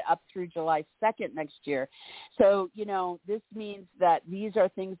ahead up through July 2nd next year. So, this means that these are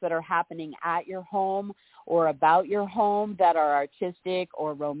things that are happening at your home or about your home that are artistic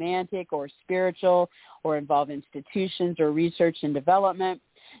or romantic or spiritual or involve institutions or research and development.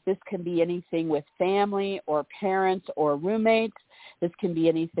 This can be anything with family or parents or roommates. This can be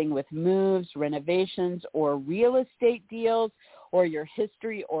anything with moves, renovations, or real estate deals, or your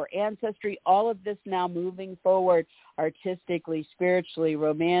history or ancestry. All of this now moving forward artistically, spiritually,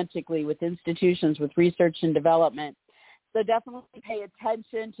 romantically, with institutions, with research and development. So definitely pay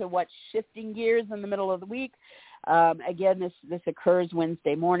attention to what's shifting gears in the middle of the week. Again, this occurs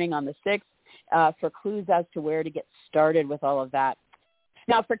Wednesday morning on the 6th for clues as to where to get started with all of that.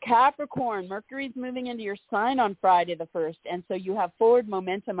 Now, for Capricorn, Mercury's moving into your sign on Friday the 1st, and so you have forward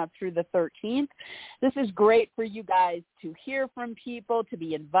momentum up through the 13th. This is great for you guys to hear from people, to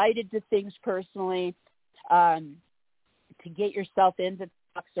be invited to things personally, to get yourself into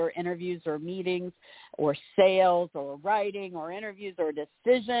talks or interviews or meetings or sales or writing or interviews or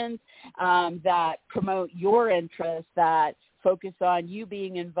decisions that promote your interests, that focus on you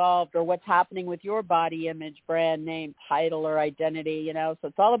being involved or what's happening with your body image, brand name, title, or identity, so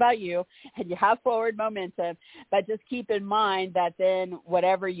it's all about you, and you have forward momentum, but just keep in mind that then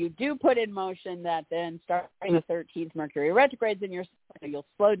whatever you do put in motion, that then starting the 13th, Mercury retrogrades in your sign, you'll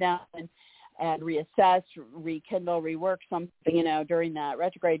slow down and reassess, rekindle, rework something, during that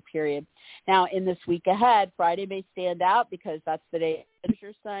retrograde period. Now, in this week ahead, Friday may stand out because that's the day of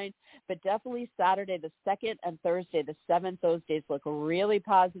your sign, but definitely Saturday the 2nd and Thursday the 7th, those days look really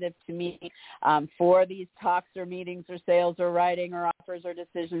positive to me for these talks or meetings or sales or writing or offers or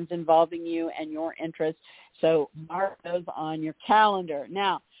decisions involving you and your interests. So mark those on your calendar.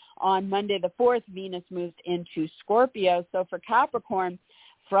 Now, on Monday the 4th, Venus moves into Scorpio. So for Capricorn,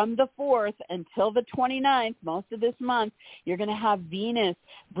 from the 4th until the 29th, most of this month, you're going to have Venus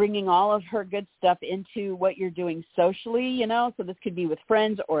bringing all of her good stuff into what you're doing socially, So this could be with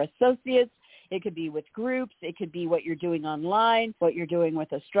friends or associates. It could be with groups. It could be what you're doing online, what you're doing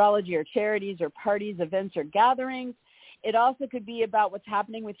with astrology or charities or parties, events, or gatherings. It also could be about what's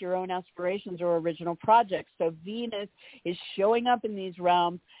happening with your own aspirations or original projects. So Venus is showing up in these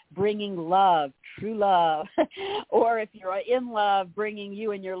realms, bringing love, true love, or if you're in love, bringing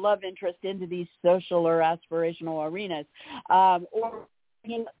you and your love interest into these social or aspirational arenas, or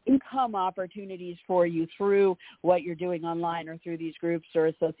income opportunities for you through what you're doing online or through these groups or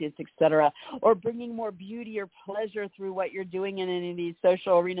associates, etc., or bringing more beauty or pleasure through what you're doing in any of these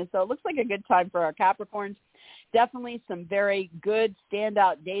social arenas. So it looks like a good time for our Capricorns. Definitely some very good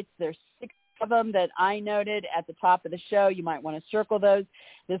standout dates. There's 6 of them that I noted at the top of the show. You might want to circle those.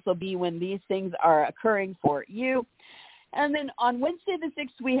 This will be when these things are occurring for you. And then on Wednesday the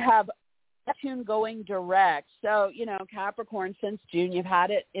 6th, we have Neptune going direct. So, Capricorn, since June, you've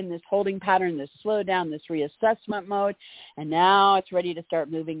had it in this holding pattern, this slowdown, this reassessment mode, and now it's ready to start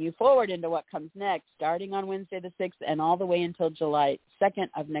moving you forward into what comes next, starting on Wednesday the 6th and all the way until July 2nd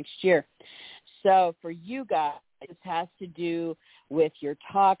of next year. So for you guys, this has to do with your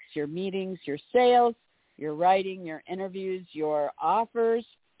talks, your meetings, your sales, your writing, your interviews, your offers,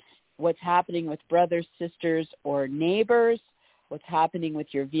 what's happening with brothers, sisters, or neighbors, what's happening with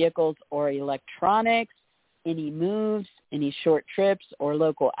your vehicles or electronics, any moves, any short trips or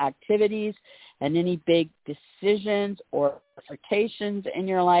local activities, and any big decisions or flirtations in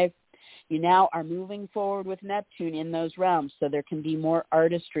your life. You now are moving forward with Neptune in those realms, so there can be more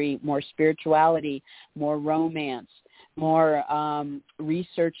artistry, more spirituality, more romance, more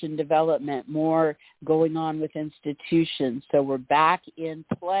research and development, more going on with institutions. So we're back in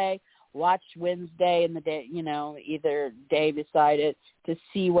play. Watch Wednesday and the day, either day beside it to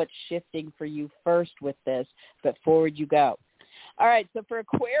see what's shifting for you first with this, but forward you go. All right, so for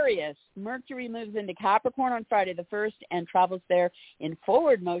Aquarius, Mercury moves into Capricorn on Friday the 1st and travels there in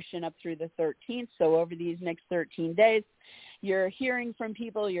forward motion up through the 13th. So over these next 13 days, you're hearing from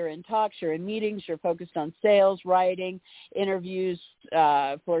people, you're in talks, you're in meetings, you're focused on sales, writing, interviews,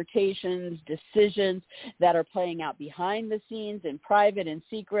 flirtations, decisions that are playing out behind the scenes in private and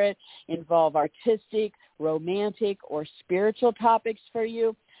secret, involve artistic, romantic, or spiritual topics for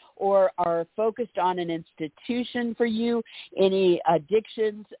you, or are focused on an institution for you, any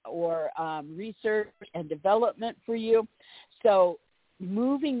addictions or research and development for you. So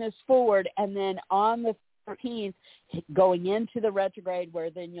moving this forward, and then on the 13th, going into the retrograde, where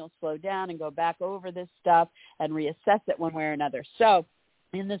then you'll slow down and go back over this stuff and reassess it one way or another. So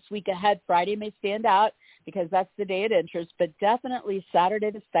in this week ahead, Friday may stand out because that's the day of interest, but definitely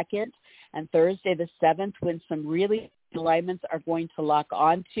Saturday the 2nd and Thursday the 7th, when some really alignments are going to lock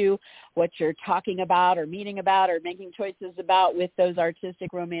onto what you're talking about or meeting about or making choices about with those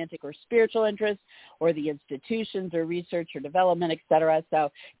artistic, romantic, or spiritual interests, or the institutions or research or development, etc.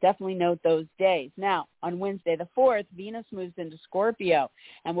 So definitely note those days. Now, on Wednesday the 4th, Venus moves into Scorpio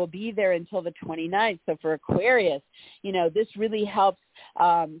and will be there until the 29th. So for Aquarius, this really helps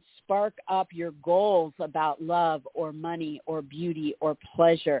spark up your goals about love or money or beauty or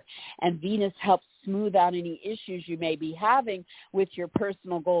pleasure. And Venus helps smooth out any issues you may be having with your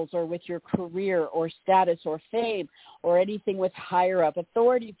personal goals or with your career or status or fame or anything with higher up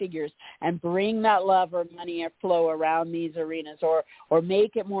authority figures, and bring that love or money or flow around these arenas, or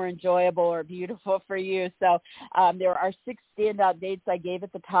make it more enjoyable or beautiful for you. So there are 6 standout dates I gave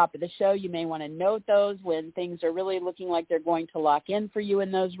at the top of the show. You may want to note those when things are really looking like they're going to lock in for you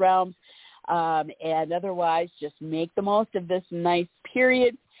in those realms. And otherwise, just make the most of this nice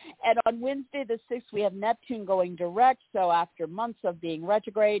period. And on Wednesday the 6th, we have Neptune going direct. So after months of being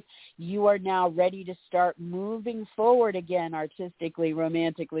retrograde, you are now ready to start moving forward again, artistically,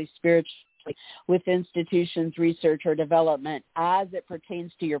 romantically, spiritually, with institutions, research, or development as it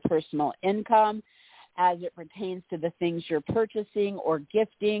pertains to your personal income, as it pertains to the things you're purchasing or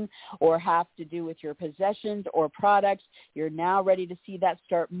gifting or have to do with your possessions or products. You're now ready to see that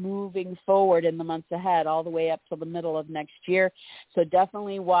start moving forward in the months ahead, all the way up till the middle of next year. So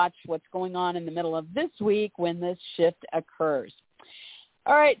definitely watch what's going on in the middle of this week when this shift occurs.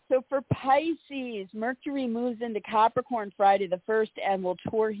 All right, so for Pisces, Mercury moves into Capricorn Friday the 1st and will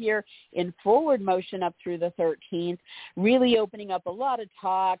tour here in forward motion up through the 13th, really opening up a lot of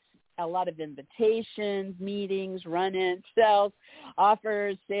talks, a lot of invitations, meetings, run-ins, sales,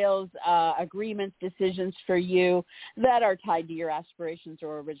 offers, sales, agreements, decisions for you that are tied to your aspirations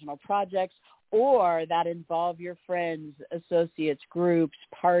or original projects, or that involve your friends, associates, groups,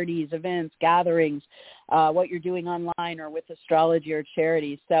 parties, events, gatherings, what you're doing online or with astrology or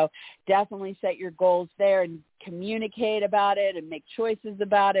charities. So definitely set your goals there and communicate about it and make choices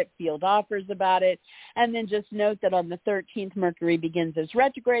about it, field offers about it. And then just note that on the 13th, Mercury begins as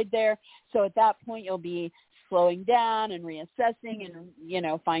retrograde there. So at that point, you'll be slowing down and reassessing and,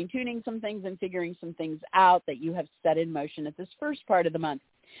 fine-tuning some things and figuring some things out that you have set in motion at this first part of the month.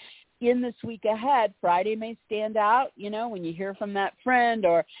 In this week ahead, Friday may stand out, when you hear from that friend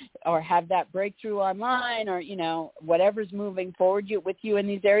or have that breakthrough online or, whatever's moving forward with you in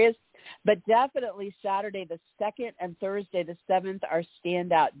these areas. But definitely Saturday the 2nd and Thursday the 7th are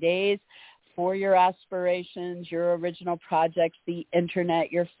standout days for your aspirations, your original projects, the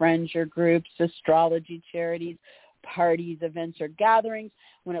internet, your friends, your groups, astrology, charities, parties, events, or gatherings,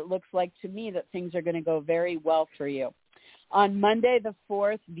 when it looks like to me that things are going to go very well for you. On Monday, the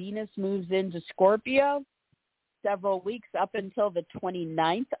 4th, Venus moves into Scorpio several weeks up until the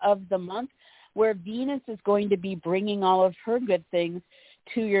 29th of the month, where Venus is going to be bringing all of her good things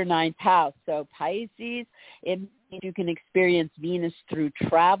to your 9th house. So Pisces, you can experience Venus through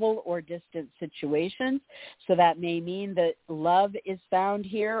travel or distant situations. So that may mean that love is found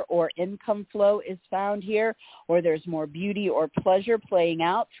here or income flow is found here, or there's more beauty or pleasure playing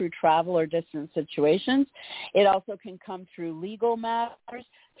out through travel or distant situations. It also can come through legal matters,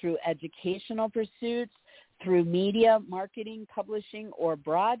 through educational pursuits, through media, marketing, publishing, or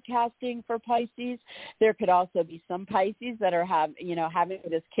broadcasting for Pisces. There could also be some Pisces that are having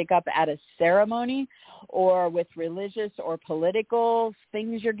this kick up at a ceremony or with religious or political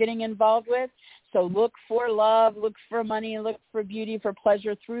things you're getting involved with. So look for love, look for money, look for beauty, for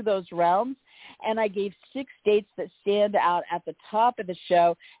pleasure through those realms. And I gave 6 dates that stand out at the top of the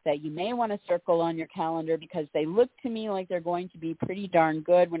show that you may want to circle on your calendar because they look to me like they're going to be pretty darn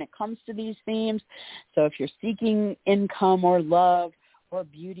good when it comes to these themes. So if you're seeking income or love or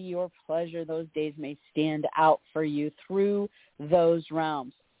beauty or pleasure, those days may stand out for you through those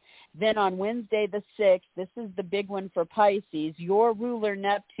realms. Then on Wednesday the 6th, this is the big one for Pisces, your ruler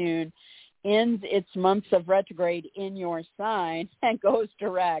Neptune ends its months of retrograde in your sign and goes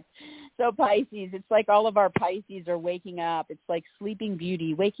direct. So Pisces, it's like all of our Pisces are waking up. It's like Sleeping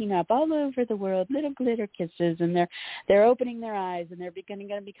Beauty, waking up all over the world, little glitter kisses, and they're opening their eyes, and they're going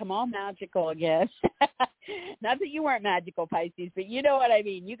to become all magical again. Not that you weren't magical, Pisces, but you know what I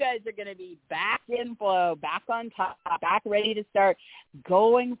mean. You guys are going to be back in flow, back on top, back ready to start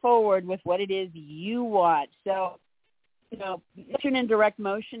going forward with what it is you want. So, Neptune in direct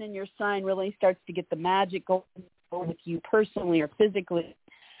motion in your sign really starts to get the magic going with you personally or physically.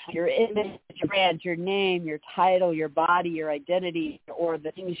 Your image, your brand, your name, your title, your body, your identity, or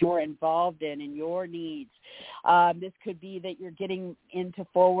the things you're involved in and your needs. This could be that you're getting into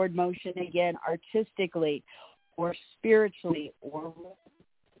forward motion again artistically or spiritually or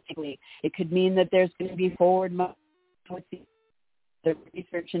romantically. It could mean that there's going to be forward motion with the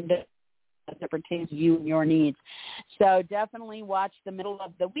research and as it pertains to you and your needs. So definitely watch the middle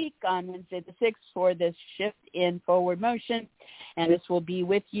of the week on Wednesday the 6th for this shift in forward motion, and this will be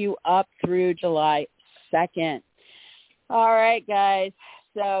with you up through July 2nd. All right, guys.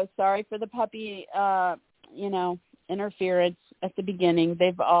 So sorry for the puppy, interference at the beginning.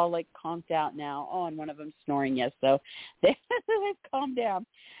 They've all conked out now. Oh, and one of them's snoring, yes. So they've calmed down.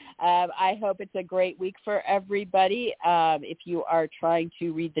 I hope it's a great week for everybody. If you are trying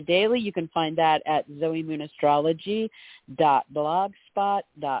to read the daily, you can find that at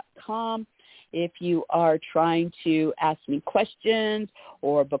zoemoonastrology.blogspot.com. If you are trying to ask me questions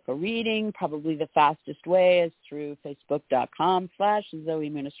or book a reading, probably the fastest way is through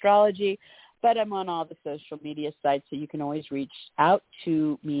facebook.com/ZoeMoonAstrology. but I'm on all the social media sites, so you can always reach out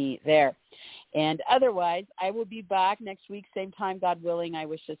to me there. And otherwise, I will be back next week, same time, God willing. I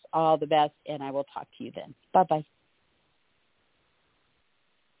wish us all the best, and I will talk to you then. Bye-bye.